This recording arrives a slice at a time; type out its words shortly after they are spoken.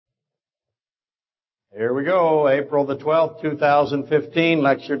Here we go, April the 12th, 2015,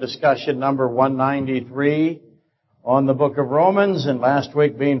 lecture discussion number 193 on the book of Romans. And last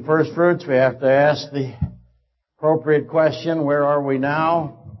week being first fruits, we have to ask the appropriate question, where are we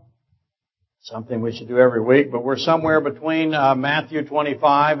now? Something we should do every week, but we're somewhere between Matthew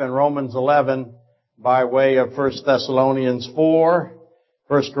 25 and Romans 11 by way of 1 Thessalonians 4,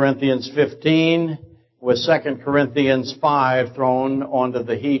 1 Corinthians 15, with 2 Corinthians 5 thrown onto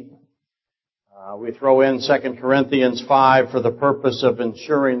the heap. We throw in 2 Corinthians 5 for the purpose of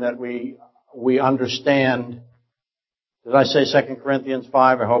ensuring that we understand. Did I say 2 Corinthians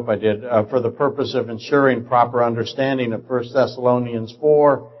 5? I hope I did. For the purpose of ensuring proper understanding of 1 Thessalonians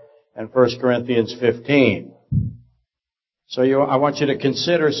 4 and 1 Corinthians 15. So I want you to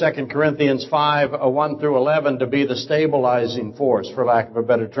consider 2 Corinthians 5, 1 through 11 to be the stabilizing force, for lack of a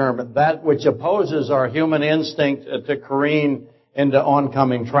better term, that which opposes our human instinct to careen into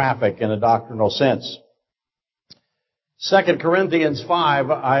oncoming traffic in a doctrinal sense. 2 Corinthians 5,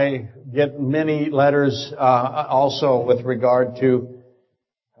 I get many letters also with regard to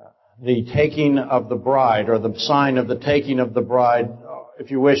the taking of the bride, or the sign of the taking of the bride.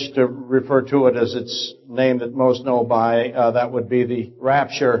 If you wish to refer to it as its name that most know by, that would be the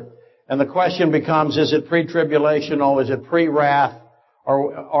rapture. And the question becomes, is it pre-tribulational, is it pre-wrath,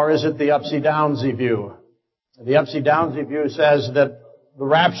 or is it the upsy-downsy view? The upsy-downsy view says that the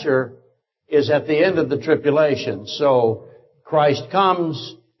rapture is at the end of the tribulation. So Christ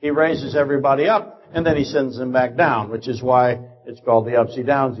comes, He raises everybody up, and then He sends them back down, which is why it's called the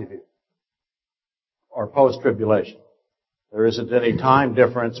upsy-downsy view, or post-tribulation. There isn't any time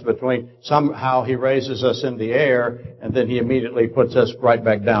difference between somehow He raises us in the air, and then He immediately puts us right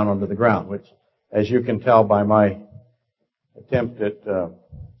back down onto the ground, which, as you can tell by my attempt at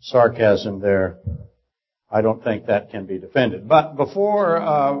sarcasm there, I don't think that can be defended. But before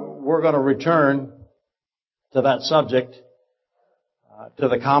we're going to return to that subject, to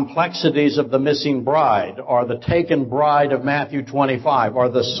the complexities of the missing bride, or the taken bride of Matthew 25, or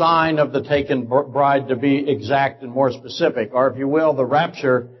the sign of the taken bride, to be exact and more specific, or if you will, the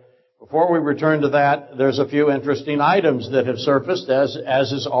rapture. Before we return to that, there's a few interesting items that have surfaced, as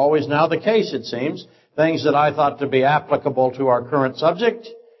is always now the case, it seems, things that I thought to be applicable to our current subject.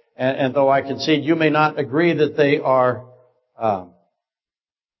 And though I concede you may not agree that they are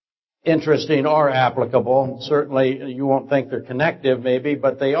interesting or applicable, certainly you won't think they're connective maybe,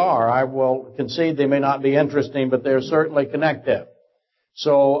 but they are. I will concede they may not be interesting, but they're certainly connective.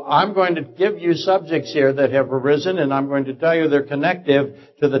 So I'm going to give you subjects here that have arisen, and I'm going to tell you they're connective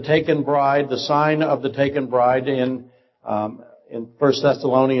to the taken bride, the sign of the taken bride in 1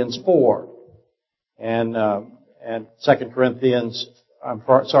 Thessalonians 4 and 1 Corinthians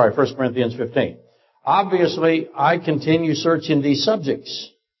 15. Obviously, I continue searching these subjects,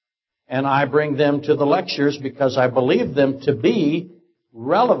 and I bring them to the lectures because I believe them to be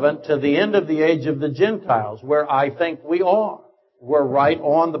relevant to the end of the age of the Gentiles, where I think we are. We're right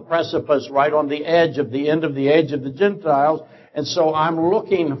on the precipice, right on the edge of the end of the age of the Gentiles, and so I'm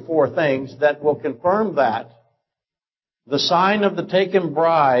looking for things that will confirm that. The sign of the taken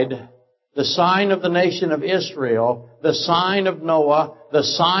bride, the sign of the nation of Israel, the sign of Noah, the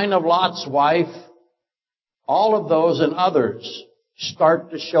sign of Lot's wife, all of those and others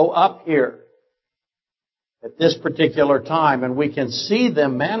start to show up here at this particular time, and we can see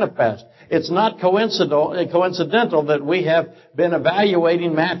them manifest. It's not coincidental that we have been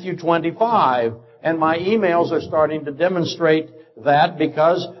evaluating Matthew 25, and my emails are starting to demonstrate that,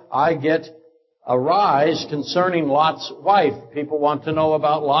 because I get a rise concerning Lot's wife. People want to know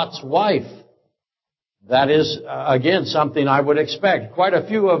about Lot's wife. That is, again, something I would expect. Quite a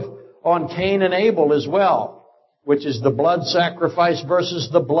few on Cain and Abel as well, which is the blood sacrifice versus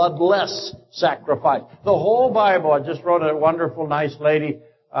the bloodless sacrifice. The whole Bible. I just wrote a wonderful, nice lady,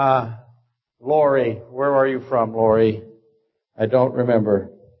 Lori. Where are you from, Lori? I don't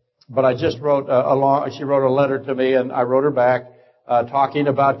remember. But I just wrote she wrote a letter to me, and I wrote her back, talking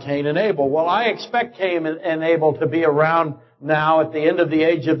about Cain and Abel. Well, I expect Cain and Abel to be around now at the end of the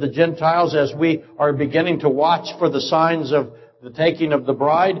age of the Gentiles, as we are beginning to watch for the signs of the taking of the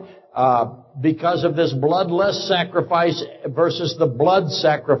bride, because of this bloodless sacrifice versus the blood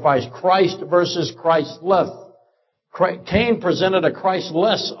sacrifice, Christ versus Christless. Cain presented a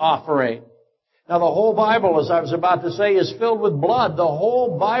Christless offering. Now, the whole Bible, as I was about to say, is filled with blood. The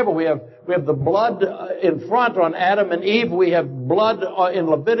whole Bible, we have the blood in front on Adam and Eve. We have blood in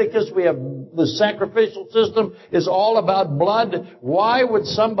Leviticus. We have the sacrificial system is all about blood. Why would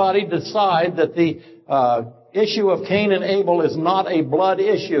somebody decide that the issue of Cain and Abel is not a blood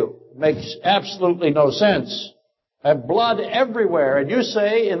issue? It makes absolutely no sense. Have blood everywhere. And you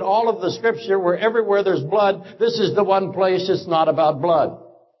say in all of the Scripture, where everywhere there's blood, this is the one place it's not about blood.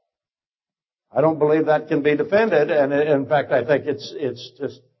 I don't believe that can be defended, and in fact, I think it's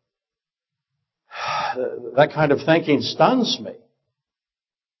just that kind of thinking stuns me.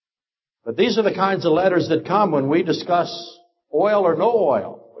 But these are the kinds of letters that come when we discuss oil or no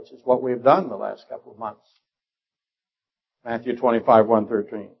oil, which is what we've done the last couple of months. Matthew 25,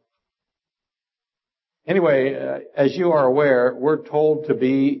 1-13. Anyway, as you are aware, we're told to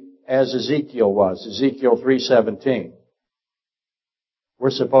be as Ezekiel was, Ezekiel 3:17.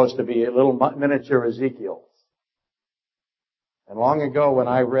 We're supposed to be a little miniature Ezekiel. And long ago when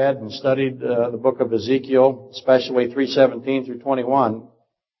I read and studied the book of Ezekiel, especially 3:17 through 21,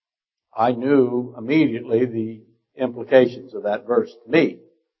 I knew immediately the implications of that verse to me.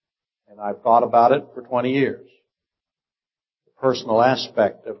 And I've thought about it for 20 years. The personal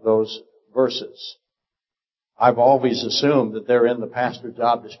aspect of those verses. I've always assumed that they're in the pastor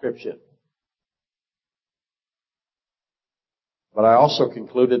job description. But I also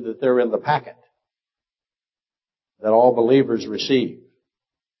concluded that they're in the packet that all believers receive.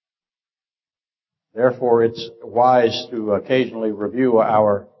 Therefore, it's wise to occasionally review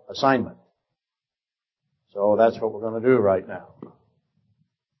our assignment. So that's what we're going to do right now.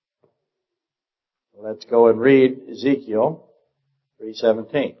 Let's go and read Ezekiel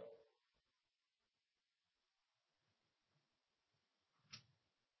 3:17.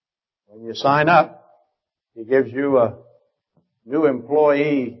 When you sign up, he gives you a new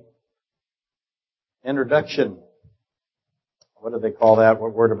employee introduction. What do they call that?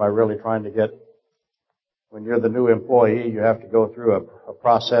 What word am I really trying to get? When you're the new employee, you have to go through a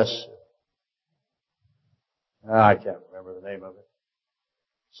process. I can't remember the name of it.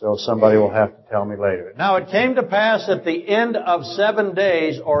 So somebody will have to tell me later. Now it came to pass at the end of 7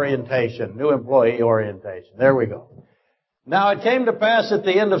 days orientation, new employee orientation. There we go. Now it came to pass at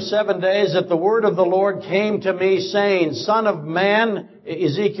the end of 7 days that the word of the Lord came to me saying, Son of man,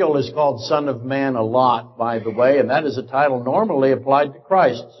 Ezekiel is called Son of Man a lot, by the way, and that is a title normally applied to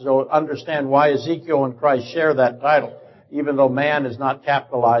Christ. So understand why Ezekiel and Christ share that title, even though man is not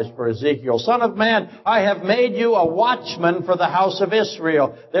capitalized for Ezekiel. Son of man, I have made you a watchman for the house of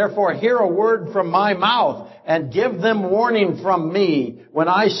Israel. Therefore hear a word from my mouth and give them warning from me. When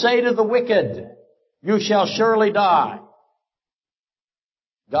I say to the wicked, you shall surely die.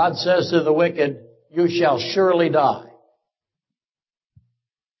 God says to the wicked, you shall surely die.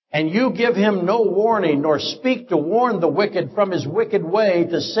 And you give him no warning, nor speak to warn the wicked from his wicked way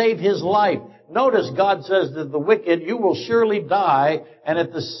to save his life. Notice God says to the wicked, you will surely die, and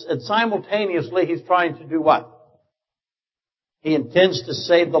simultaneously he's trying to do what? He intends to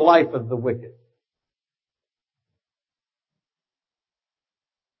save the life of the wicked.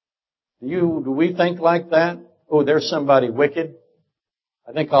 Do we think like that? Oh, there's somebody wicked.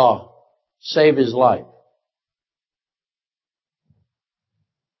 I think I'll save his life.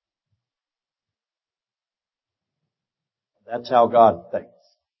 That's how God thinks.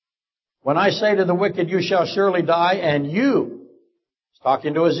 When I say to the wicked, you shall surely die, and you, he's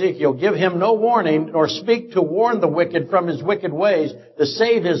talking to Ezekiel, give him no warning, nor speak to warn the wicked from his wicked ways to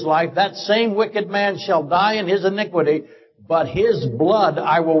save his life, that same wicked man shall die in his iniquity, but his blood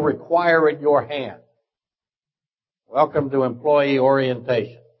I will require at your hand. Welcome to employee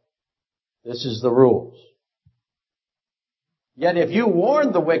orientation. This is the rules. Yet if you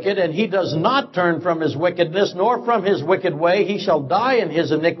warn the wicked, and he does not turn from his wickedness, nor from his wicked way, he shall die in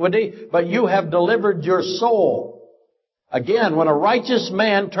his iniquity, but you have delivered your soul. Again, when a righteous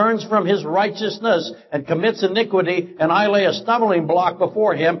man turns from his righteousness and commits iniquity, and I lay a stumbling block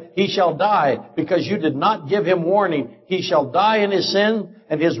before him, he shall die, because you did not give him warning. He shall die in his sin,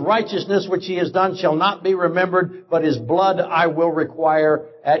 and his righteousness which he has done shall not be remembered, but his blood I will require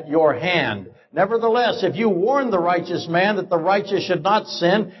at your hand. Nevertheless, if you warn the righteous man that the righteous should not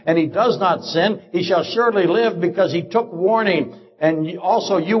sin, and he does not sin, he shall surely live, because he took warning, and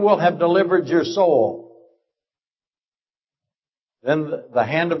also you will have delivered your soul. Then the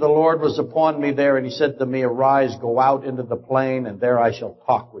hand of the Lord was upon me there, and he said to me, arise, go out into the plain, and there I shall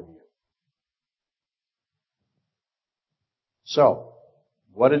talk with you. So,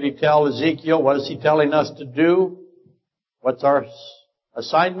 what did he tell Ezekiel? What is he telling us to do? What's our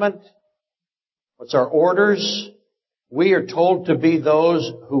assignment? What's our orders? We are told to be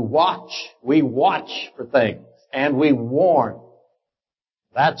those who watch. We watch for things, and we warn.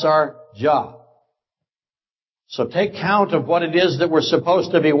 That's our job. So take count of what it is that we're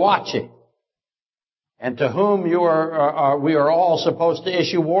supposed to be watching, and to whom we are all supposed to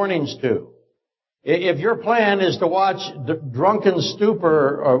issue warnings to. If your plan is to watch Drunken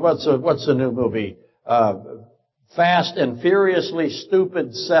Stupor, or what's the new movie? Fast and Furiously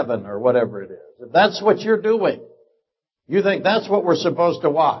Stupid 7 or whatever it is, if that's what you're doing, you think that's what we're supposed to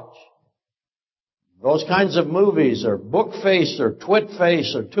watch. Those kinds of movies are book face or twit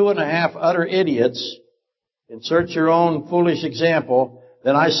face or 2.5 utter idiots. Insert your own foolish example.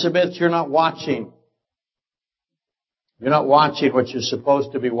 Then I submit you're not watching. You're not watching what you're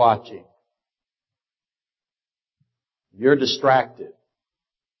supposed to be watching. You're distracted.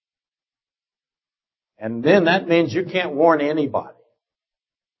 And then that means you can't warn anybody.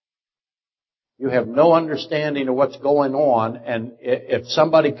 You have no understanding of what's going on, and if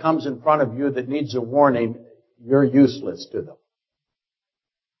somebody comes in front of you that needs a warning, you're useless to them.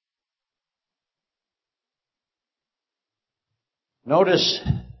 Notice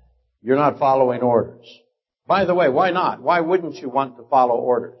you're not following orders. By the way, why not? Why wouldn't you want to follow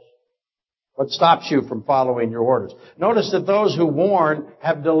orders? What stops you from following your orders? Notice that those who warn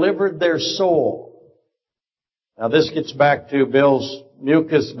have delivered their soul. Now this gets back to Bill's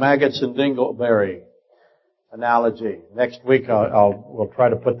mucus, maggots, and dingleberry analogy. Next week we'll try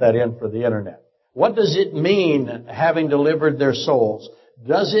to put that in for the internet. What does it mean, having delivered their souls?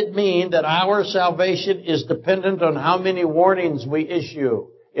 Does it mean that our salvation is dependent on how many warnings we issue?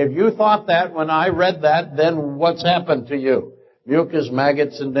 If you thought that when I read that, then what's happened to you? Mucus,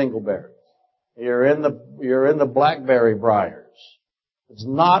 maggots, and dingleberries. You're in the blackberry briars. It's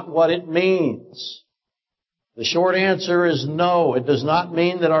not what it means. The short answer is no. It does not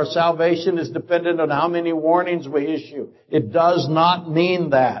mean that our salvation is dependent on how many warnings we issue. It does not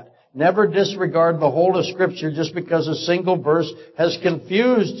mean that. Never disregard the whole of Scripture just because a single verse has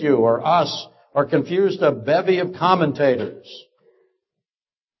confused you or us or confused a bevy of commentators.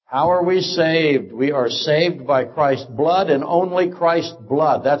 How are we saved? We are saved by Christ's blood and only Christ's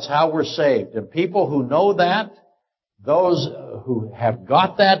blood. That's how we're saved. And people who know that, those who have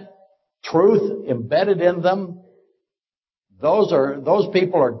got that truth embedded in them, those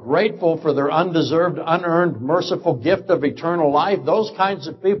people are grateful for their undeserved, unearned, merciful gift of eternal life. Those kinds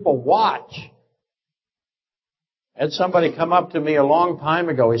of people watch. I had somebody come up to me a long time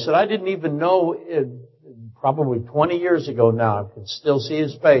ago. He said, I didn't even know, probably 20 years ago now, I can still see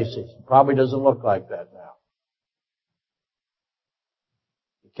his face. He probably doesn't look like that now.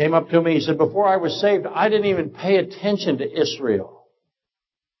 He came up to me, he said, before I was saved, I didn't even pay attention to Israel.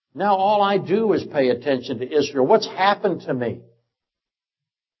 Now all I do is pay attention to Israel. What's happened to me?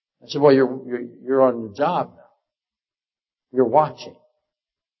 I said, well, you're on your job now. You're watching.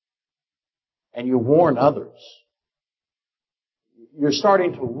 And you warn others. You're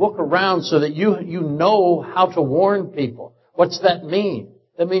starting to look around so that you know how to warn people. What's that mean?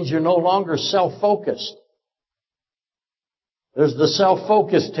 That means you're no longer self-focused. There's the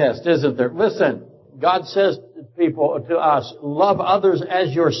self-focus test, isn't there? Listen, God says to us, love others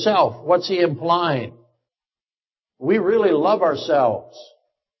as yourself. What's He implying? We really love ourselves.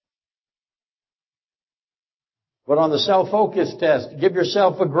 But on the self-focus test, give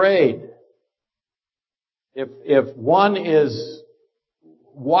yourself a grade. If 1 is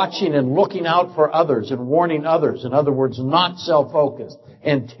watching and looking out for others and warning others, in other words, not self-focused,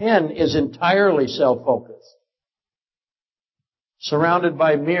 and 10 is entirely self-focused, surrounded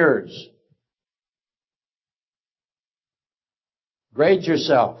by mirrors, grade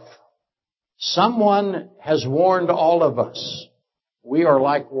yourself. Someone has warned all of us. We are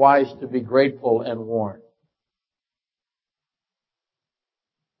likewise to be grateful and warned.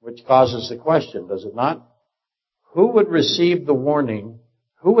 Which causes the question, does it not? Who would receive the warning?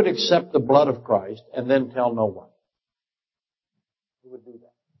 Who would accept the blood of Christ and then tell no one? Who would do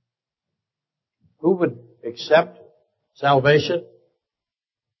that? Who would accept salvation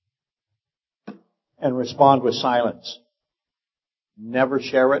and respond with silence? Never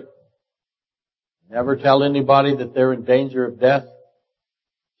share it. Never tell anybody that they're in danger of death.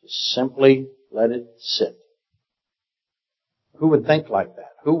 Just simply let it sit. Who would think like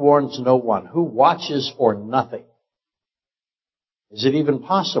that? Who warns no one? Who watches for nothing? Is it even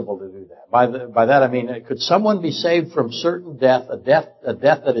possible to do that? By that I mean, could someone be saved from certain death, a death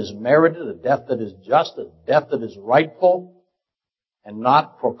that is merited, a death that is just, a death that is rightful, and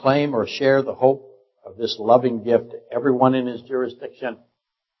not proclaim or share the hope of this loving gift to everyone in his jurisdiction?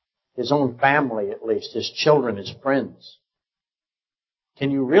 His own family, at least, his children, his friends.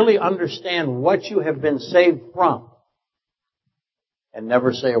 Can you really understand what you have been saved from and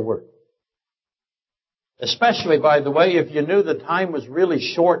never say a word? Especially, by the way, if you knew the time was really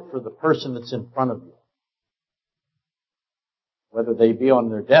short for the person that's in front of you. Whether they be on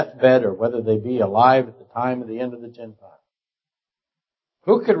their deathbed or whether they be alive at the time of the end of the Gentile.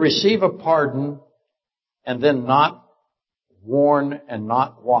 Who could receive a pardon and then not warn and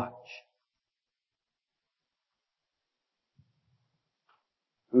not watch?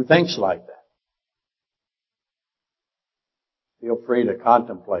 Who thinks like that? Feel free to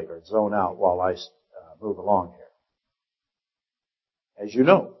contemplate or zone out while I move along here. As you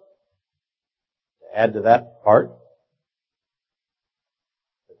know, to add to that part,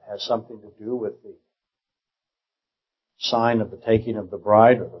 it has something to do with the sign of the taking of the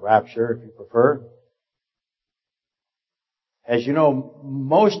bride, or the rapture if you prefer. As you know,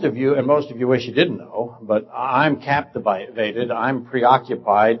 most of you wish you didn't know, but I'm captivated, I'm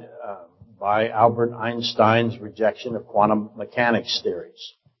preoccupied by Albert Einstein's rejection of quantum mechanics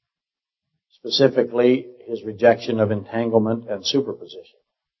theories. Specifically, his rejection of entanglement and superposition.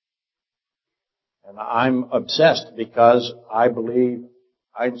 And I'm obsessed because I believe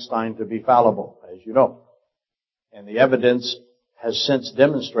Einstein to be fallible, as you know. And the evidence has since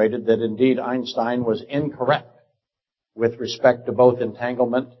demonstrated that indeed Einstein was incorrect with respect to both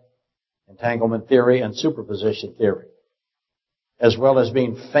entanglement theory and superposition theory, as well as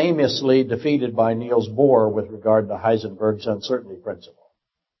being famously defeated by Niels Bohr with regard to Heisenberg's uncertainty principle.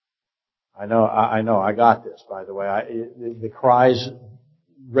 I know, I got this, by the way. The cries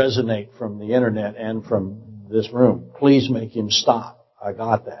resonate from the internet and from this room. Please make him stop. I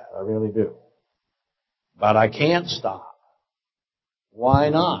got that. I really do. But I can't stop. Why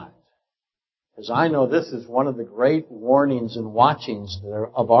not? Because I know this is one of the great warnings and watchings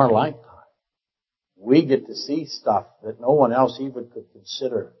of our lifetime. We get to see stuff that no one else even could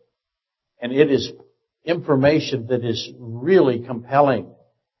consider. And it is information that is really compelling.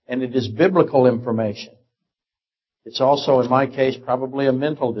 And it is biblical information. It's also, in my case, probably a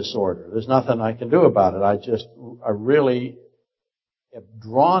mental disorder. There's nothing I can do about it. I really am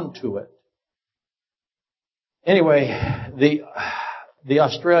drawn to it. Anyway, the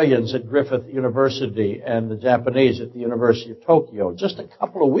Australians at Griffith University and the Japanese at the University of Tokyo, just a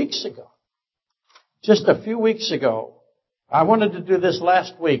couple of weeks ago, just a few weeks ago, I wanted to do this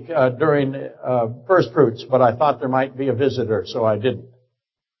last week during First Fruits, but I thought there might be a visitor, so I didn't.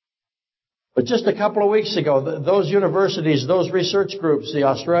 But just a couple of weeks ago, those universities, those research groups, the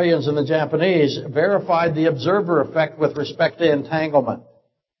Australians and the Japanese, verified the observer effect with respect to entanglement.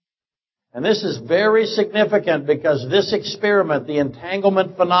 And this is very significant because this experiment, the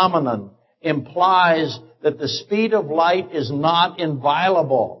entanglement phenomenon, implies that the speed of light is not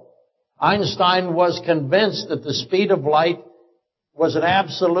inviolable. Einstein was convinced that the speed of light was an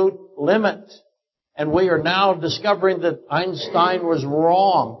absolute limit. And we are now discovering that Einstein was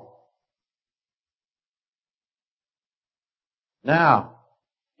wrong. Now,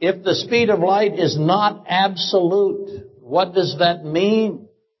 if the speed of light is not absolute, what does that mean?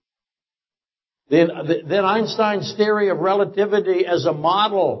 Then Einstein's theory of relativity as a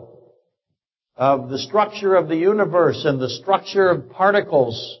model of the structure of the universe and the structure of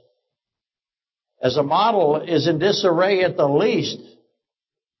particles as a model is in disarray at the least.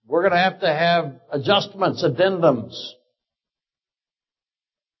 We're going to have adjustments, addendums.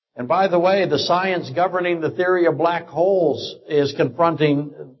 And by the way, the science governing the theory of black holes is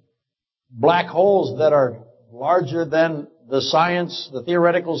confronting black holes that are larger than the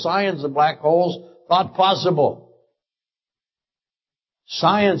theoretical science of black holes thought possible.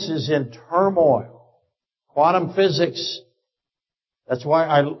 Science is in turmoil. Quantum physics, that's why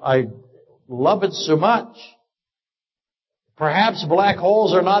I love it so much. Perhaps black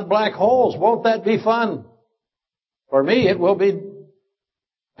holes are not black holes. Won't that be fun? For me, it will be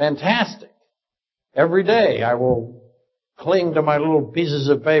fantastic. Every day I will cling to my little pieces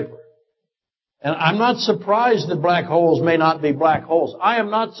of paper. And I'm not surprised that black holes may not be black holes. I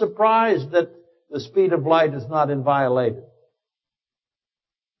am not surprised that the speed of light is not inviolated.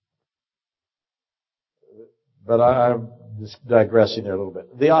 But I'm just digressing there a little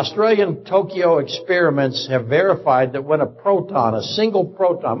bit. The Australian Tokyo experiments have verified that when a single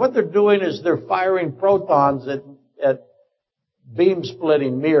proton, what they're doing is they're firing protons at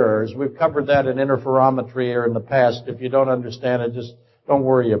beam-splitting mirrors. We've covered that in interferometry here in the past. If you don't understand it, just don't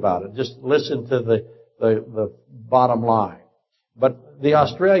worry about it. Just listen to the bottom line. But the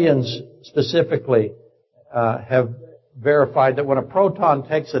Australians specifically have verified that when a proton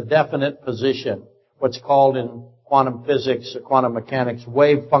takes a definite position, what's called in quantum physics or quantum mechanics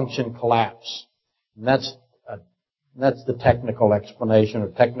wave function collapse. And that's the technical explanation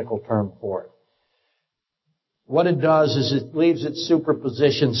or technical term for it. What it does is it leaves its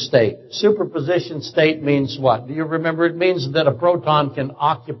superposition state. Superposition state means what? Do you remember? It means that a proton can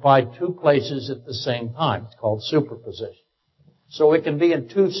occupy two places at the same time. It's called superposition. So it can be in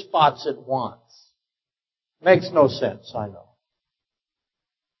two spots at once. Makes no sense, I know.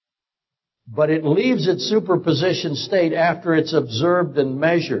 But it leaves its superposition state after it's observed and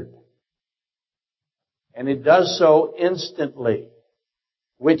measured. And it does so instantly.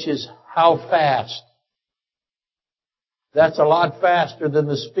 which is how fast. That's a lot faster than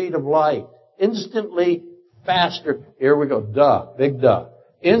the speed of light. Instantly faster. Here we go. Duh. Big duh.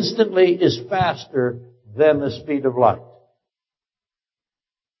 Instantly is faster than the speed of light.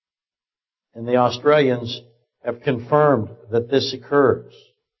 And the Australians have confirmed that this occurs,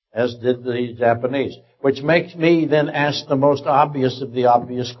 as did the Japanese, which makes me then ask the most obvious of the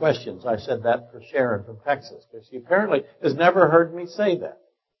obvious questions. I said that for Sharon from Texas, because she apparently has never heard me say that.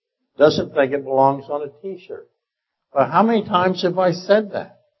 Doesn't think it belongs on a t-shirt. But how many times have I said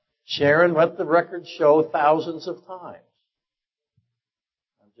that? Sharon, let the record show thousands of times.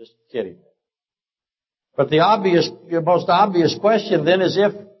 I'm just kidding. But the most obvious question then is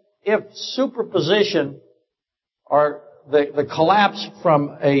if superposition or the collapse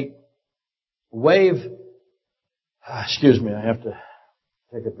from a wave, excuse me, I have to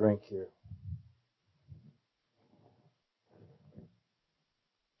take a drink here.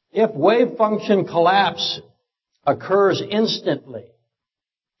 If wave function collapse occurs instantly,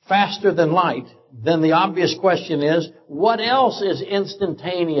 faster than light, then the obvious question is, what else is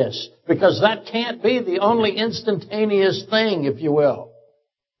instantaneous? Because that can't be the only instantaneous thing, if you will.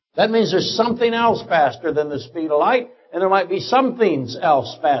 That means there's something else faster than the speed of light, and there might be some things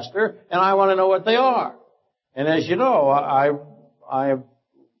else faster, and I want to know what they are. And as you know, I've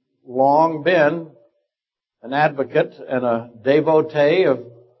long been an advocate and a devotee of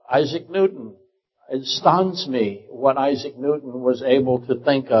Isaac Newton. It stuns me what Isaac Newton was able to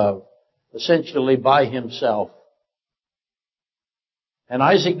think of, essentially by himself. And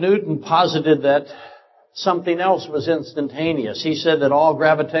Isaac Newton posited that something else was instantaneous. He said that all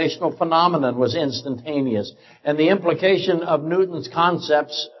gravitational phenomenon was instantaneous. And the implications of Newton's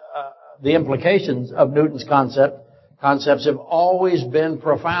concepts have always been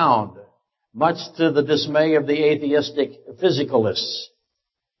profound, much to the dismay of the atheistic physicalists.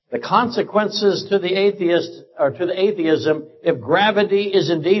 The consequences to the atheist, or to the atheism, if gravity is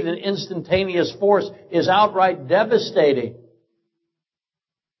indeed an instantaneous force, is outright devastating.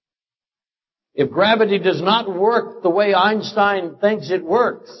 If gravity does not work the way Einstein thinks it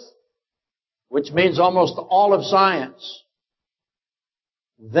works, which means almost all of science,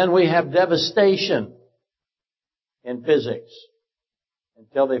 then we have devastation in physics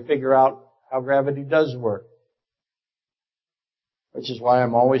until they figure out how gravity does work. Which is why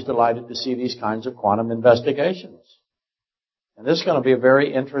I'm always delighted to see these kinds of quantum investigations. And this is going to be a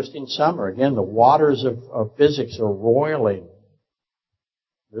very interesting summer. Again, the waters of physics are roiling.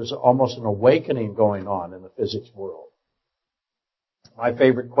 There's almost an awakening going on in the physics world. My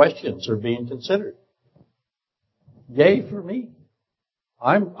favorite questions are being considered. Yay for me.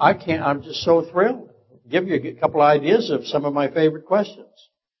 I'm just so thrilled. Give you a couple ideas of some of my favorite questions.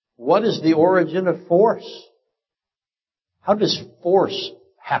 What is the origin of force? How does force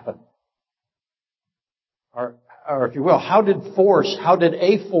happen? Or if you will, how did a force,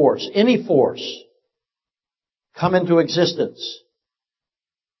 any force, come into existence?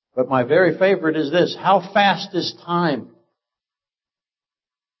 But my very favorite is this: how fast is time?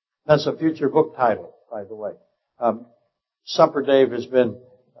 That's a future book title, by the way. Supper Dave has been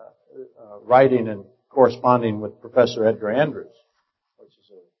writing and corresponding with Professor Edgar Andrews, which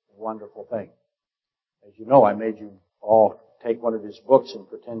is a wonderful thing. As you know, I made you all take one of his books and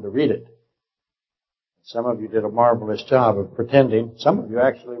pretend to read it. Some of you did a marvelous job of pretending. Some of you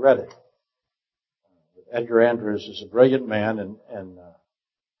actually read it. Edgar Andrews is a brilliant man, and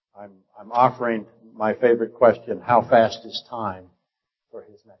I'm offering my favorite question: how fast is time, for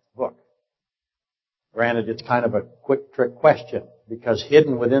his next book. Granted, it's kind of a quick trick question, because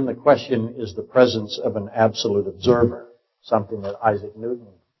hidden within the question is the presence of an absolute observer, something that Isaac Newton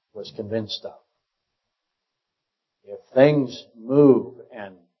was convinced of. If things move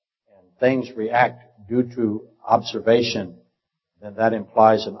and things react due to observation, then that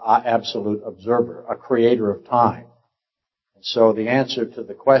implies an absolute observer, a creator of time. And so the answer to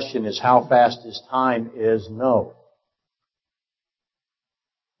the question is, how fast is time, is no.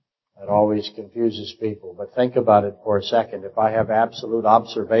 That always confuses people. But think about it for a second. If I have absolute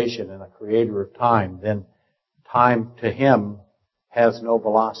observation and a creator of time, then time to him has no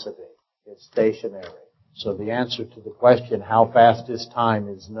velocity. It's stationary. So the answer to the question, how fast is time,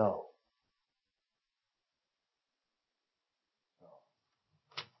 is no.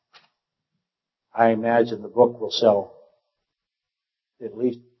 I imagine the book will sell at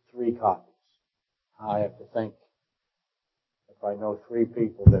least 3 copies. I have to think if I know 3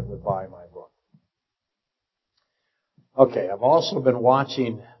 people that would buy my book. Okay, I've also been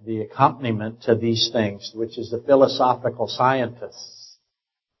watching the accompaniment to these things, which is the philosophical scientists.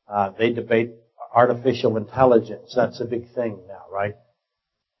 They debate artificial intelligence. That's a big thing now, right?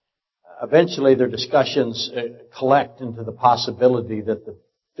 eventually their discussions collect into the possibility that the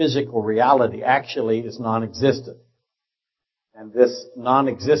physical reality actually is non-existent. And this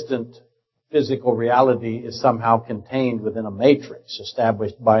non-existent physical reality is somehow contained within a matrix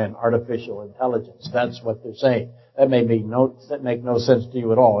established by an artificial intelligence. That's what they're saying. That may make no sense to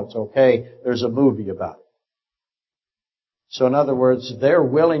you at all. It's okay. There's a movie about it. So in other words, they're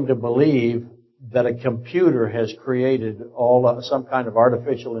willing to believe that a computer has created some kind of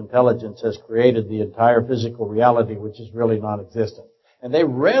artificial intelligence has created the entire physical reality, which is really non-existent. And they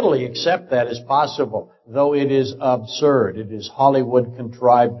readily accept that as possible, though it is absurd. It is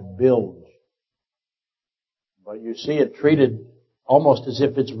Hollywood-contrived bilge. But you see it treated almost as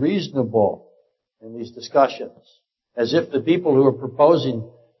if it's reasonable in these discussions, as if the people who are proposing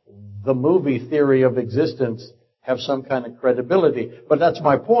the movie theory of existence have some kind of credibility. But that's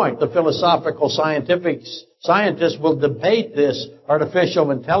my point. The philosophical scientists will debate this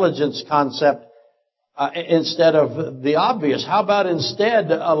artificial intelligence concept instead of the obvious. How about instead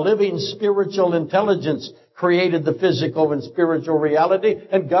a living spiritual intelligence created the physical and spiritual reality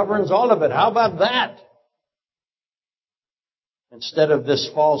and governs all of it? How about that? Instead of this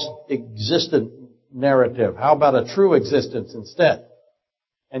false existent narrative. How about a true existence instead?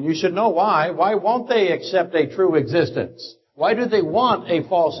 And you should know why. Why won't they accept a true existence? Why do they want a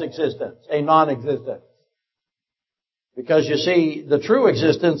false existence, a non-existence? Because you see, the true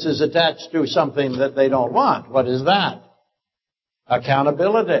existence is attached to something that they don't want. What is that?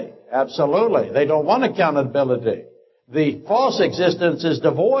 Accountability. Absolutely. They don't want accountability. The false existence is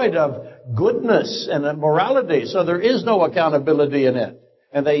devoid of goodness and morality, so there is no accountability in it.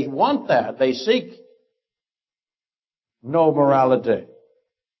 And they want that. They seek no morality.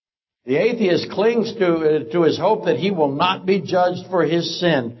 The atheist clings to his hope that he will not be judged for his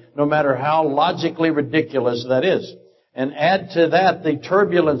sin, no matter how logically ridiculous that is. And add to that the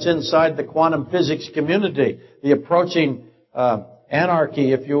turbulence inside the quantum physics community, the approaching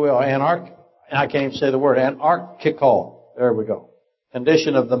anarchy, if you will, I can't even say the word, anarchical, there we go,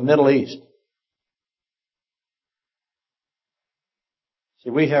 condition of the Middle East. See,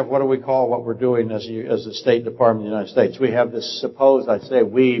 we have, what do we call what we're doing as the State Department of the United States? We have this supposed, I say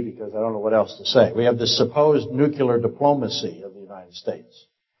we because I don't know what else to say. We have this supposed nuclear diplomacy of the United States.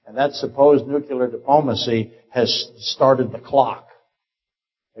 And that supposed nuclear diplomacy has started the clock.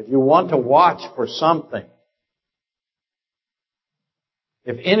 If you want to watch for something,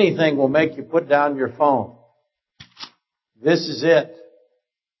 if anything will make you put down your phone, this is it.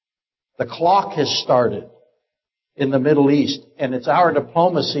 The clock has started in the Middle East, and it's our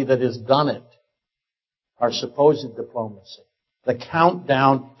diplomacy that has done it. Our supposed diplomacy. The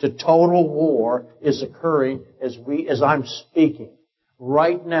countdown to total war is occurring as I'm speaking.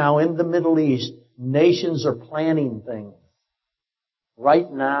 Right now in the Middle East, nations are planning things.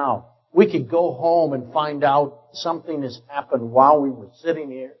 Right now. We could go home and find out something has happened while we were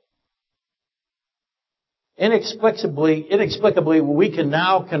sitting here. Inexplicably, we can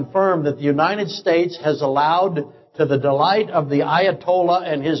now confirm that the United States has allowed, to the delight of the Ayatollah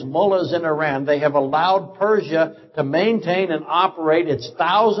and his mullahs in Iran, they have allowed Persia to maintain and operate its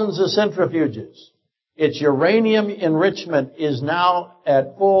thousands of centrifuges. Its uranium enrichment is now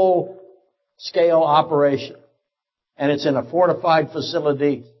at full-scale operation. And it's in a fortified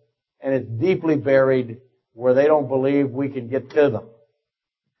facility, and it's deeply buried where they don't believe we can get to them.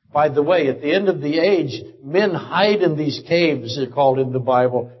 By the way, at the end of the age, men hide in these caves, they're called in the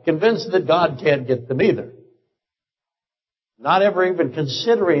Bible, convinced that God can't get them either. Not ever even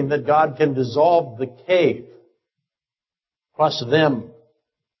considering that God can dissolve the cave, plus them.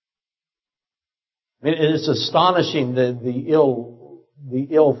 I mean, it's astonishing the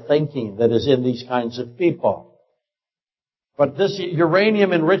ill thinking that is in these kinds of people. But this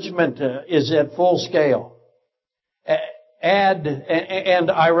uranium enrichment is at full scale.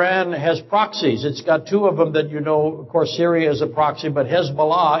 And Iran has proxies. It's got two of them that you know. Of course, Syria is a proxy, but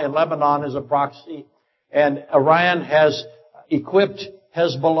Hezbollah in Lebanon is a proxy. And Iran has equipped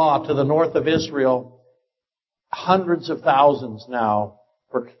Hezbollah to the north of Israel hundreds of thousands now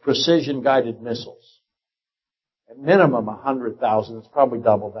for precision-guided missiles. At minimum 100,000. It's probably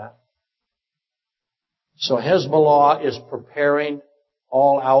double that. So Hezbollah is preparing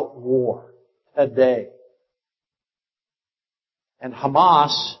all-out war today. And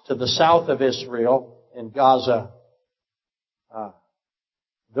Hamas, to the south of Israel, in Gaza,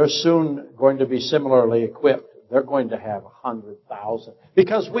 they're soon going to be similarly equipped. They're going to have 100,000.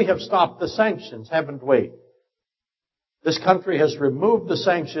 Because we have stopped the sanctions, haven't we? This country has removed the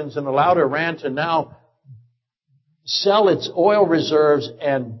sanctions and allowed Iran to now sell its oil reserves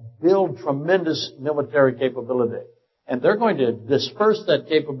and build tremendous military capability. And they're going to disperse that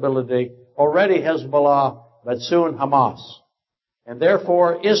capability, already Hezbollah, but soon Hamas. And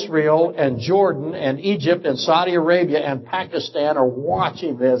therefore, Israel and Jordan and Egypt and Saudi Arabia and Pakistan are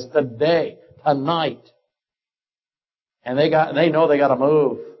watching this today, tonight. And they know they got to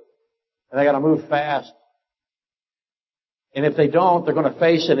move. And they got to move fast. And if they don't, they're going to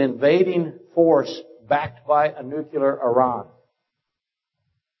face an invading force backed by a nuclear Iran.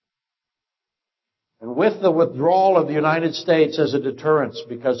 And with the withdrawal of the United States as a deterrence,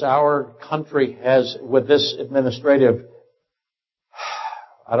 because our country has, with this administrative,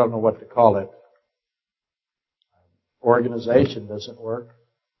 I don't know what to call it, organization doesn't work,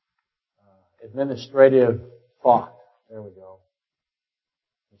 administrative thought, there we go.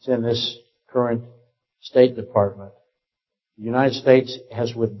 It's in this current State Department. The United States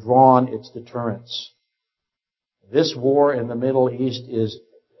has withdrawn its deterrence. This war in the Middle East is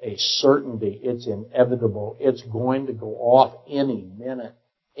a certainty. It's inevitable. It's going to go off any minute,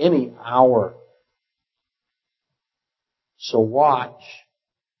 any hour. So watch.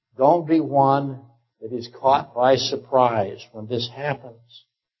 Don't be one that is caught by surprise when this happens.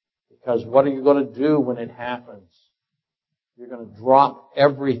 Because what are you going to do when it happens? You're going to drop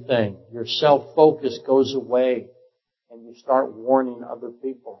everything. Your self-focus goes away. And you start warning other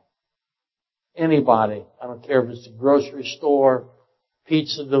people. Anybody. I don't care if it's a grocery store,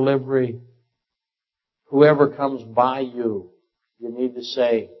 pizza delivery, whoever comes by you, you need to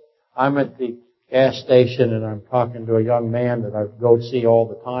say, I'm at the gas station and I'm talking to a young man that I go see all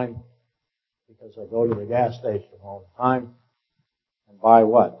the time because I go to the gas station all the time and buy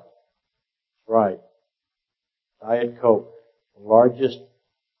what? That's right. Diet Coke. The largest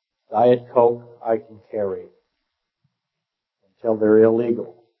Diet Coke I can carry. Until they're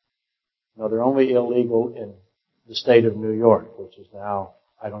illegal. No, they're only illegal in the state of New York, which is now,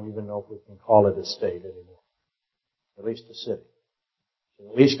 I don't even know if we can call it a state anymore. At least a city. So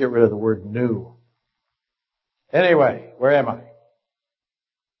at least get rid of the word new. Anyway, where am I?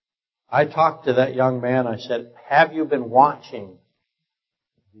 I talked to that young man. I said, have you been watching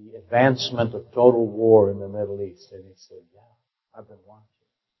the advancement of total war in the Middle East? And he said, yeah, I've been watching.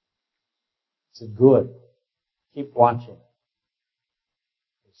 I said, good. Keep watching.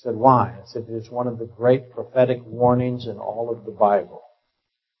 He said, why? I said, it's one of the great prophetic warnings in all of the Bible.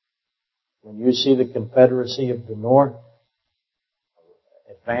 When you see the Confederacy of the North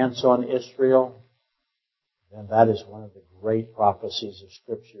advance on Israel, then that is one of the great prophecies of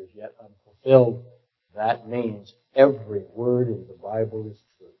Scripture yet unfulfilled. That means every word in the Bible is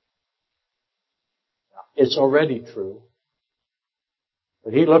true. Now, it's already true.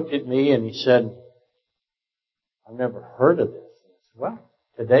 But he looked at me and he said, I've never heard of this. I said, well,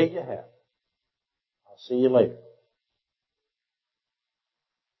 today you have. I'll see you later.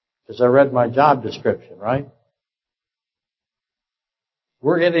 Because I read my job description, right?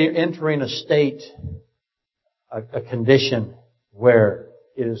 We're entering a state, a condition where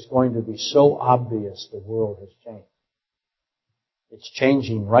it is going to be so obvious the world has changed. It's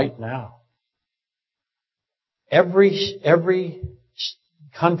changing right now. Every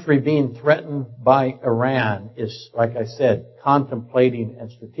country being threatened by Iran is, like I said, contemplating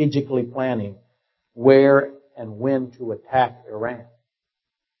and strategically planning where and when to attack Iran.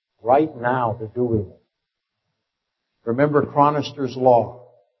 Right now, they're doing it. Remember Chronister's law.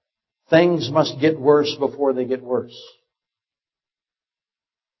 Things must get worse before they get worse.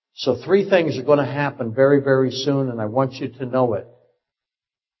 So 3 things are going to happen very, very soon, and I want you to know it.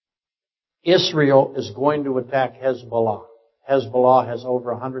 Israel is going to attack Hezbollah. Hezbollah has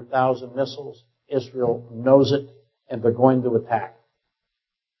over 100,000 missiles. Israel knows it, and they're going to attack.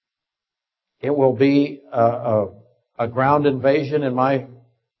 It will be a ground invasion in my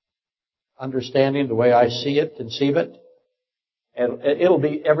understanding, the way I see it, conceive it. And it'll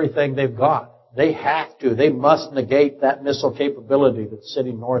be everything they've got. They have to. They must negate that missile capability that's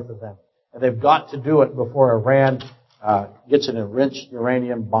sitting north of them. And they've got to do it before Iran gets an enriched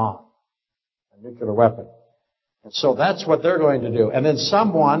uranium bomb, a nuclear weapon. And so that's what they're going to do. And then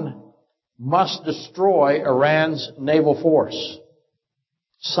someone must destroy Iran's naval force.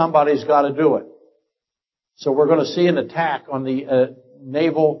 Somebody's got to do it. So we're going to see an attack on the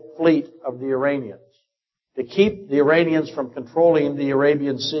naval fleet of the Iranians to keep the Iranians from controlling the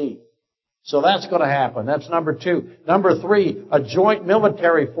Arabian Sea. So that's going to happen. That's number 2. Number 3, a joint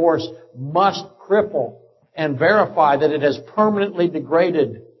military force must cripple and verify that it has permanently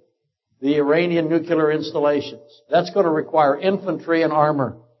degraded the Iranian nuclear installations. That's going to require infantry and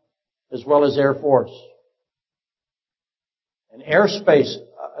armor, as well as air force. And airspace,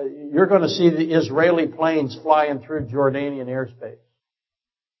 you're going to see the Israeli planes flying through Jordanian airspace.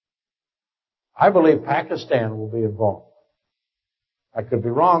 I believe Pakistan will be involved. I could be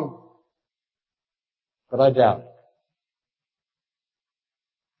wrong, but I doubt it.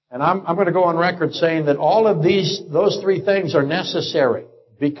 And I'm going to go on record saying that all of those three things are necessary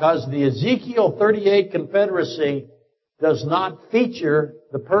because the Ezekiel 38 Confederacy does not feature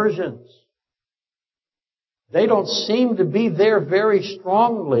the Persians. They don't seem to be there very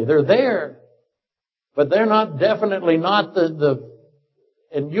strongly. They're there, but they're definitely not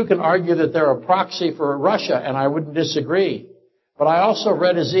and you can argue that they're a proxy for Russia, and I wouldn't disagree. But I also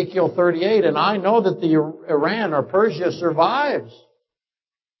read Ezekiel 38, and I know that the Iran or Persia survives.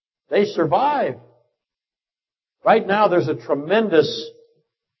 They survive. Right now there's a tremendous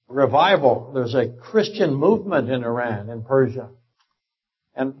revival. There's a Christian movement in Iran, in Persia.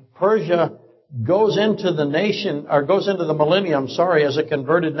 And Persia goes into the millennium, as a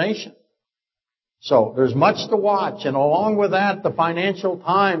converted nation. So there's much to watch. And along with that, the Financial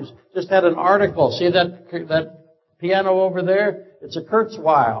Times just had an article. See that piano over there? It's a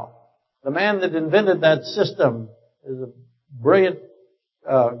Kurzweil. The man that invented that system is a brilliant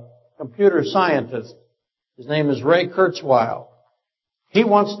computer scientist. His name is Ray Kurzweil. He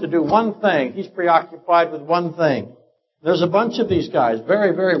wants to do one thing. He's preoccupied with one thing. There's a bunch of these guys,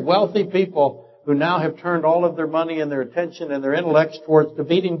 very, very wealthy people, who now have turned all of their money and their attention and their intellects towards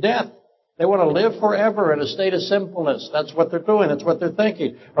defeating death. They want to live forever in a state of sinfulness. That's what they're doing. That's what they're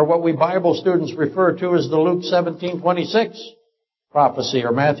thinking. Or what we Bible students refer to as the Luke 17:26 prophecy,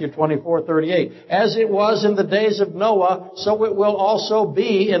 or Matthew 24:38. As it was in the days of Noah, so it will also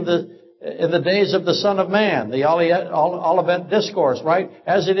be in the days of the Son of Man. The Olivet Discourse, right?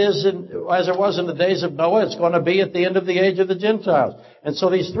 As it was in the days of Noah, it's going to be at the end of the age of the Gentiles. And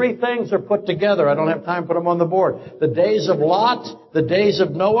so these three things are put together. I don't have time to put them on the board. The days of Lot, the days of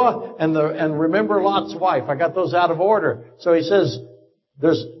Noah, and remember Lot's wife. I got those out of order. So he says,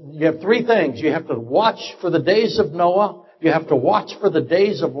 you have three things. You have to watch for the days of Noah, you have to watch for the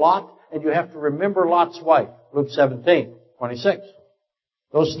days of Lot, and you have to remember Lot's wife. Luke 17:26.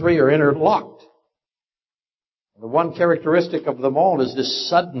 Those three are interlocked. The one characteristic of them all is this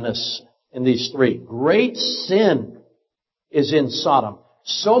suddenness in these three. Great sin is in Sodom.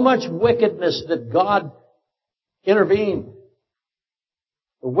 So much wickedness that God intervened.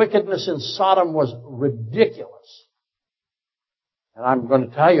 The wickedness in Sodom was ridiculous. And I'm going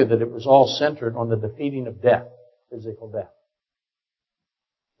to tell you that it was all centered on the defeating of death, physical death.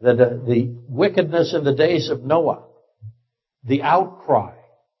 The wickedness in the days of Noah, the outcry.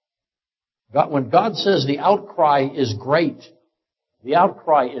 When God says the outcry is great, the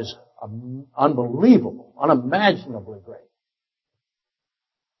outcry is unbelievable, unimaginably great.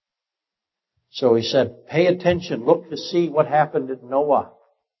 So he said, pay attention, look to see what happened at Noah.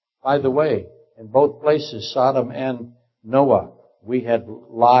 By the way, in both places, Sodom and Noah, we had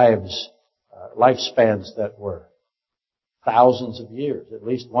lifespans that were thousands of years, at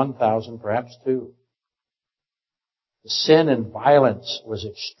least 1,000, perhaps 2. The sin and violence was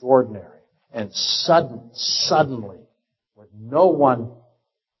extraordinary. And suddenly, with no one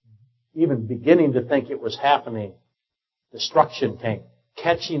even beginning to think it was happening, destruction came,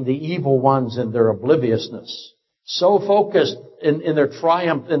 catching the evil ones in their obliviousness. So focused in their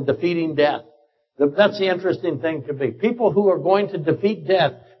triumph in defeating death. That's the interesting thing to be. People who are going to defeat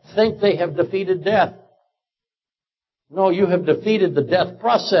death think they have defeated death. No, you have defeated the death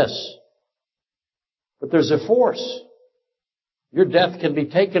process. But there's a force. Your death can be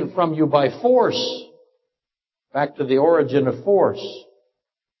taken from you by force. Back to the origin of force.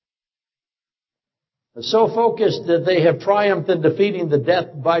 They're so focused that they have triumphed in defeating the death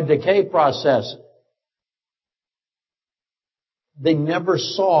by decay process. They never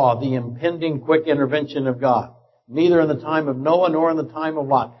saw the impending quick intervention of God. Neither in the time of Noah nor in the time of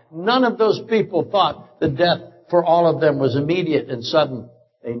Lot. None of those people thought the death for all of them was immediate and sudden.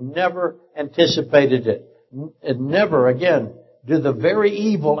 They never anticipated it. And never, again, did the very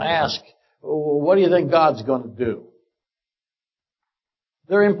evil ask, what do you think God's going to do?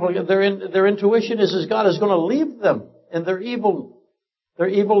 Their intuition is God is going to leave them in their evil. Their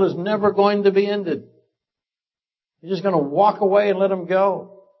evil is never going to be ended. He's just going to walk away and let them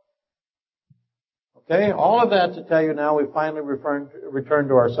go. Okay? All of that to tell you now, we finally return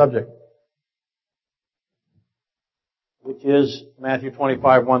to our subject, which is Matthew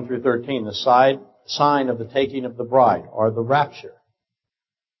 25, 1 through 13, the sign of the taking of the bride, or the rapture.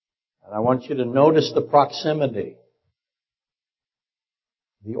 And I want you to notice the proximity,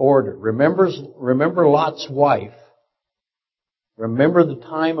 the order. Remember Lot's wife. Remember the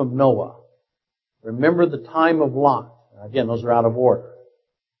time of Noah. Remember the time of Lot. Again, those are out of order.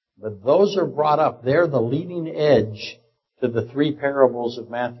 But those are brought up. They're the leading edge to the three parables of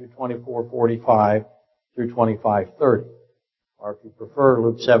Matthew 24:45 through 25:30. Or if you prefer,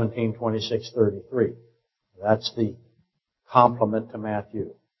 Luke 17:26-33. That's the complement to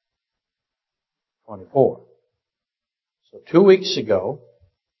Matthew 24. So 2 weeks ago,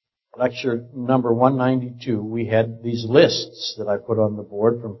 lecture number 192, we had these lists that I put on the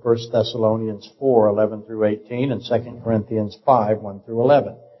board from 1 Thessalonians 4:11 through 18 and 2 Corinthians 5:1 through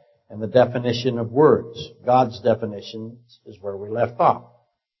 11. And the definition of words, God's definition, is where we left off.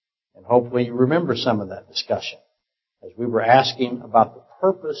 And hopefully you remember some of that discussion as we were asking about the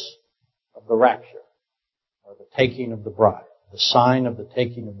purpose of the rapture, or the taking of the bride, the sign of the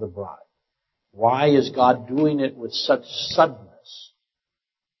taking of the bride. Why is God doing it with such suddenness?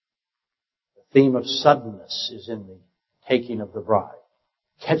 The theme of suddenness is in the taking of the bride.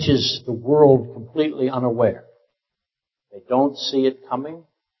 Catches the world completely unaware. They don't see it coming.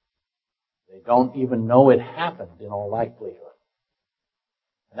 They don't even know it happened in all likelihood.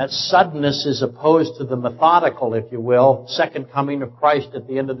 And that suddenness is opposed to the methodical, if you will, second coming of Christ at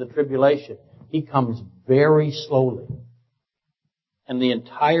the end of the tribulation. He comes very slowly. And the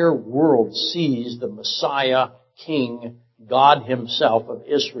entire world sees the Messiah, King, God Himself of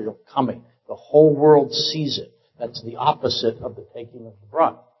Israel coming. The whole world sees it. That's the opposite of the taking of the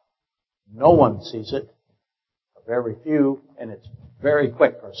bride. No one sees it, or very few, and it's very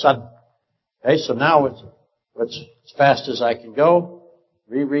quick or sudden. Okay, so now it's as fast as I can go.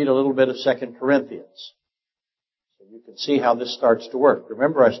 Reread a little bit of 2 Corinthians. So you can see how this starts to work.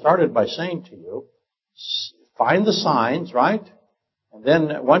 Remember, I started by saying to you, find the signs, right? And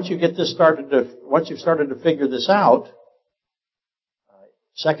then once you've started to figure this out,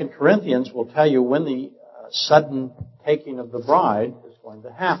 2 Corinthians will tell you when the sudden taking of the bride is going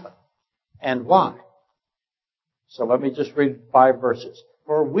to happen and why. So let me just read 5 verses.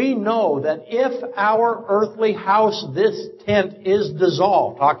 For we know that if our earthly house, this tent, is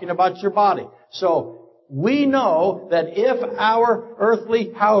dissolved, talking about your body. So we know that if our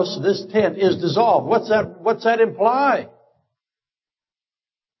earthly house, this tent, is dissolved, what's that imply?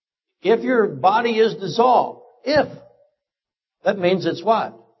 If your body is dissolved, that means it's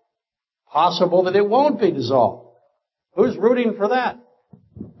what? Possible that it won't be dissolved. Who's rooting for that?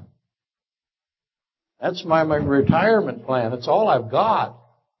 That's my retirement plan. It's all I've got.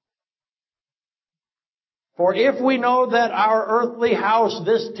 For if we know that our earthly house,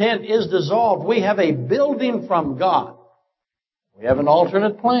 this tent, is dissolved, we have a building from God. We have an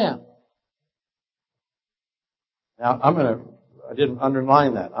alternate plan. Now, I didn't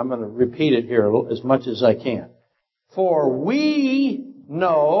underline that. I'm going to repeat it here as much as I can. For we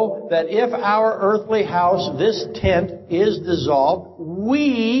know that if our earthly house, this tent, is dissolved,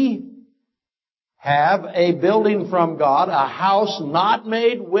 we have a building from God, a house not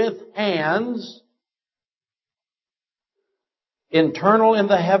made with hands, internal in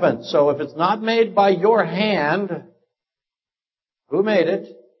the heavens. So if it's not made by your hand, who made it?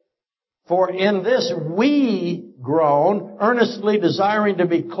 For in this we groan, earnestly desiring to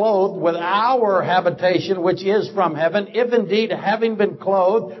be clothed with our habitation which is from heaven, if indeed having been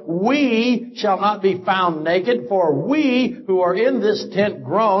clothed, we shall not be found naked. For we who are in this tent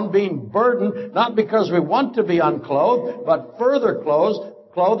groan, being burdened, not because we want to be unclothed, but further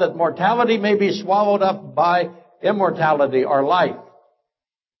clothed that mortality may be swallowed up by immortality or life.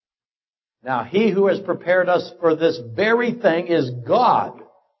 Now He who has prepared us for this very thing is God,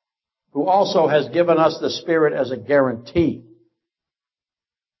 who also has given us the Spirit as a guarantee.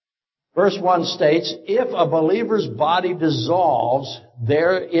 Verse 1 states, if a believer's body dissolves,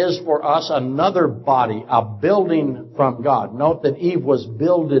 there is for us another body, a building from God. Note that Eve was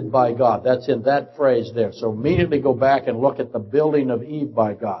builded by God. That's in that phrase there. So immediately go back and look at the building of Eve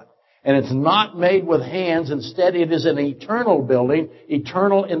by God. And it's not made with hands. Instead, it is an eternal building,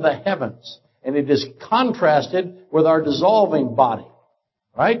 eternal in the heavens. And it is contrasted with our dissolving body.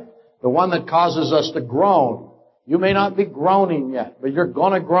 Right? The one that causes us to groan. You may not be groaning yet, but you're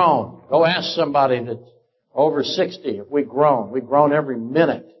going to groan. Go ask somebody that's over 60 if we groan. We groan every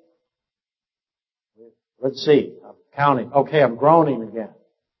minute. Let's see. I'm counting. Okay, I'm groaning again.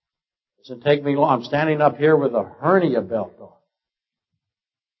 It doesn't take me long. I'm standing up here with a hernia belt on.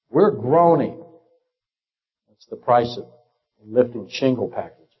 We're groaning. That's the price of lifting shingle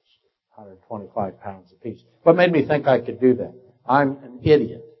packages, 125 pounds apiece. What made me think I could do that? I'm an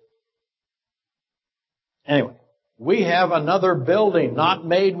idiot. Anyway, we have another building not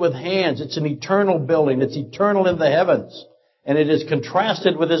made with hands. It's an eternal building. It's eternal in the heavens. And it is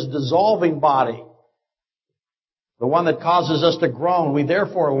contrasted with this dissolving body, the one that causes us to groan. We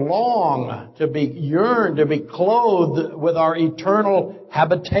therefore yearn to be clothed with our eternal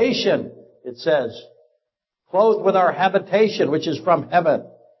habitation, it says. Clothed with our habitation, which is from heaven.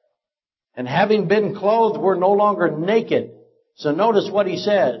 And having been clothed, we're no longer naked. So notice what he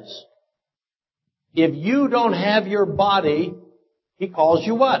says. If you don't have your body, he calls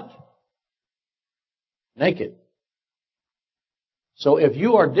you what? Naked. So if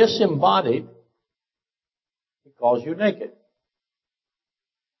you are disembodied, he calls you naked.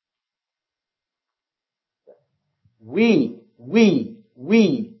 We,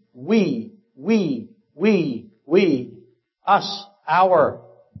 us, our.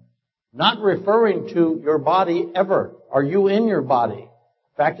 Not referring to your body ever. Are you in your body?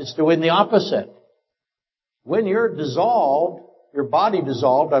 In fact, it's doing the opposite. When you're dissolved, your body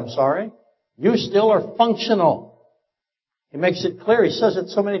dissolved, you still are functional. He makes it clear. He says it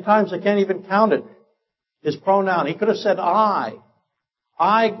so many times I can't even count it. His pronoun. He could have said I.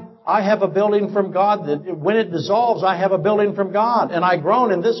 I have a building from God that when it dissolves, I have a building from God. And I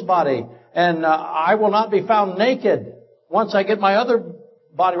groan in this body. And I will not be found naked once I get my other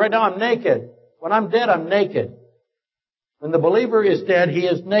body. Right now I'm naked. When I'm dead, I'm naked. When the believer is dead, he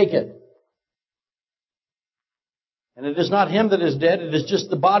is naked. And it is not him that is dead, it is just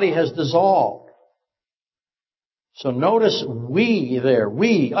the body has dissolved. So notice we there,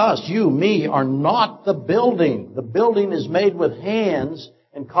 we, us, you, me, are not the building. The building is made with hands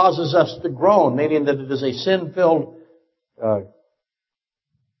and causes us to groan, meaning that it is a sin-filled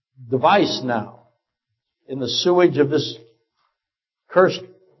device now in the sewage of this cursed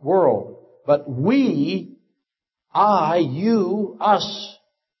world. But we, I, you, us,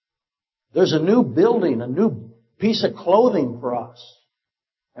 there's a new building, a new piece of clothing for us.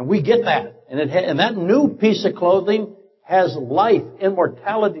 And we get that. And that new piece of clothing has life,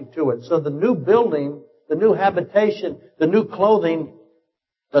 immortality to it. So the new building, the new habitation, the new clothing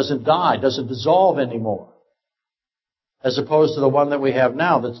doesn't die, doesn't dissolve anymore. As opposed to the one that we have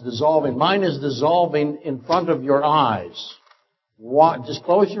now that's dissolving. Mine is dissolving in front of your eyes. Just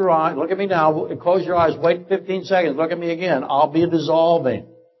close your eyes. Look at me now. Close your eyes. Wait 15 seconds. Look at me again. I'll be dissolving.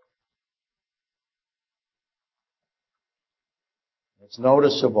 It's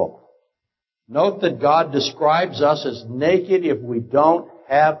noticeable. Note that God describes us as naked if we don't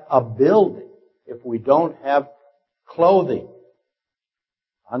have a building, if we don't have clothing.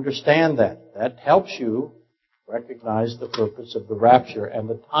 Understand that. That helps you recognize the purpose of the rapture and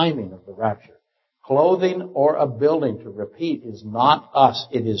the timing of the rapture. Clothing or a building, to repeat, is not us.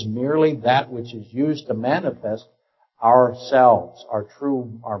 It is merely that which is used to manifest ourselves,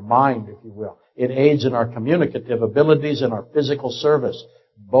 our mind, if you will. It aids in our communicative abilities and our physical service,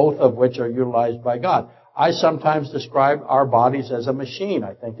 both of which are utilized by God. I sometimes describe our bodies as a machine.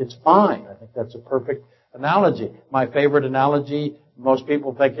 I think it's fine. I think that's a perfect analogy. My favorite analogy, most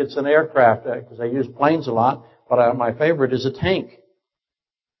people think it's an aircraft because I use planes a lot, but my favorite is a tank.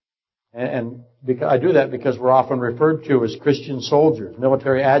 And I do that because we're often referred to as Christian soldiers,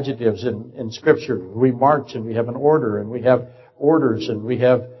 military adjectives in Scripture. We march and we have an order and we have orders and we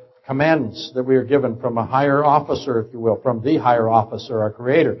have commands that we are given from a higher officer, if you will, from the higher officer, our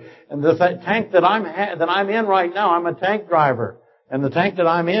Creator. And the tank that I'm in right now, I'm a tank driver. And the tank that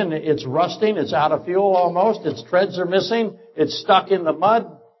I'm in, it's rusting, it's out of fuel almost, its treads are missing, it's stuck in the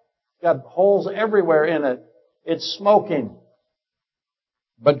mud, got holes everywhere in it, it's smoking.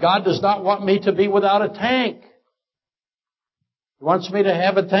 But God does not want me to be without a tank. He wants me to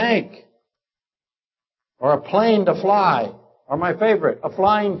have a tank. Or a plane to fly. Or my favorite, a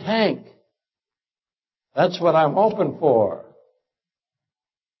flying tank. That's what I'm hoping for.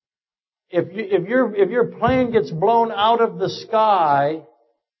 If your plane gets blown out of the sky,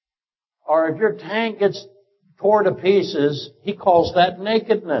 or if your tank gets torn to pieces, he calls that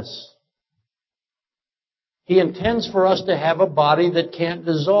nakedness. He intends for us to have a body that can't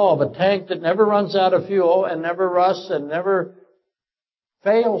dissolve, a tank that never runs out of fuel and never rusts and never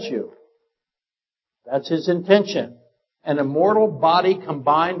fails you. That's his intention. An immortal body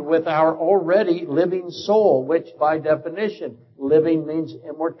combined with our already living soul, which by definition, living means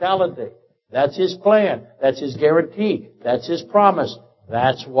immortality. That's his plan. That's his guarantee. That's his promise.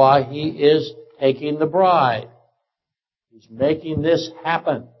 That's why he is taking the bride. He's making this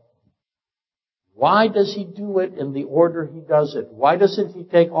happen. Why does he do it in the order he does it? Why doesn't he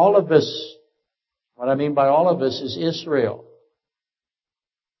take all of us? What I mean by all of us is Israel.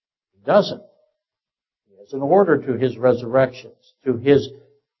 He doesn't. He has an order to his resurrections, to his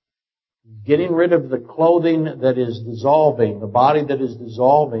getting rid of the clothing that is dissolving, the body that is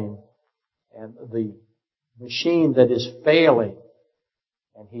dissolving, and the machine that is failing.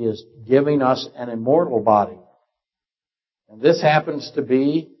 And he is giving us an immortal body. And this happens to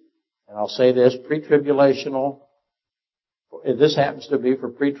be, and I'll say this, pre-tribulational. This happens to be for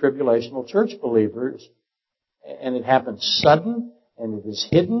pre-tribulational church believers And it happens sudden, and it is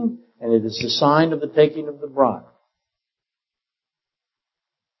hidden, and it is a sign of the taking of the bride.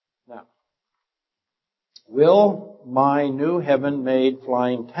 Now, will my new heaven-made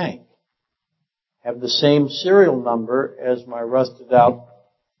flying tank have the same serial number as my rusted out,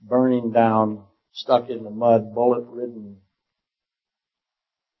 burning down, stuck in the mud, bullet-ridden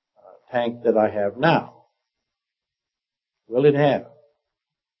tank that I have now? Will it have?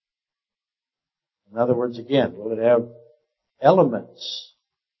 In other words, again, will it have elements?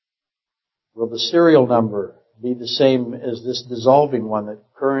 Will the serial number be the same as this dissolving one that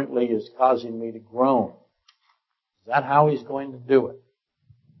currently is causing me to groan? Is that how he's going to do it?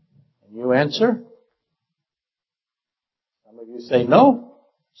 And you answer? Some of you say no.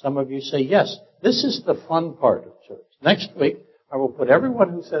 Some of you say yes. This is the fun part of church. Next week, I will put everyone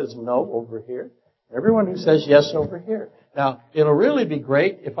who says no over here, everyone who says yes over here. Now, it'll really be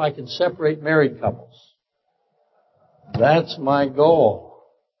great if I can separate married couples. That's my goal.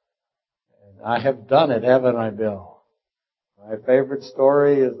 And I have done it, haven't I, Bill? My favorite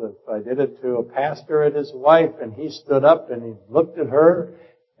story is that I did it to a pastor and his wife, and he stood up and he looked at her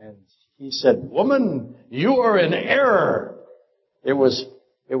and he said, "Woman, you are in error." It was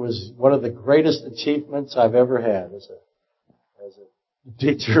one of the greatest achievements I've ever had as a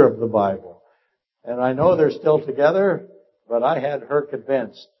teacher of the Bible. And I know they're still together, but I had her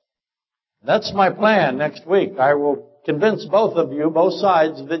convinced. That's my plan next week. I will convince both of you, both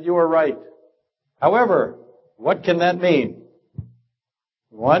sides, that you are right. However, what can that mean?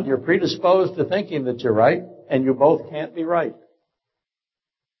 One, you're predisposed to thinking that you're right, and you both can't be right.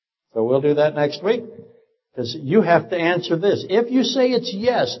 So we'll do that next week. Because you have to answer this. If you say it's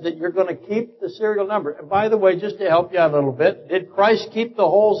yes, that you're going to keep the serial number. And by the way, just to help you out a little bit, did Christ keep the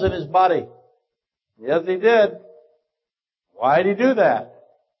holes in his body? Yes, he did. Why did he do that?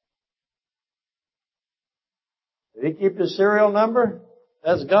 Did he keep the serial number?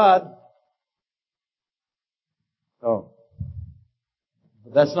 That's God. Oh.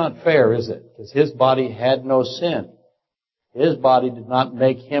 But that's not fair, is it? Because his body had no sin. His body did not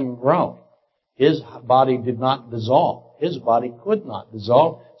make him groan. His body did not dissolve. His body could not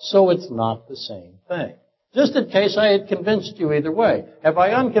dissolve, so it's not the same thing. Just in case I had convinced you either way. Have I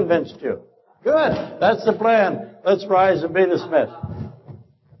unconvinced you? Good. That's the plan. Let's rise and be dismissed.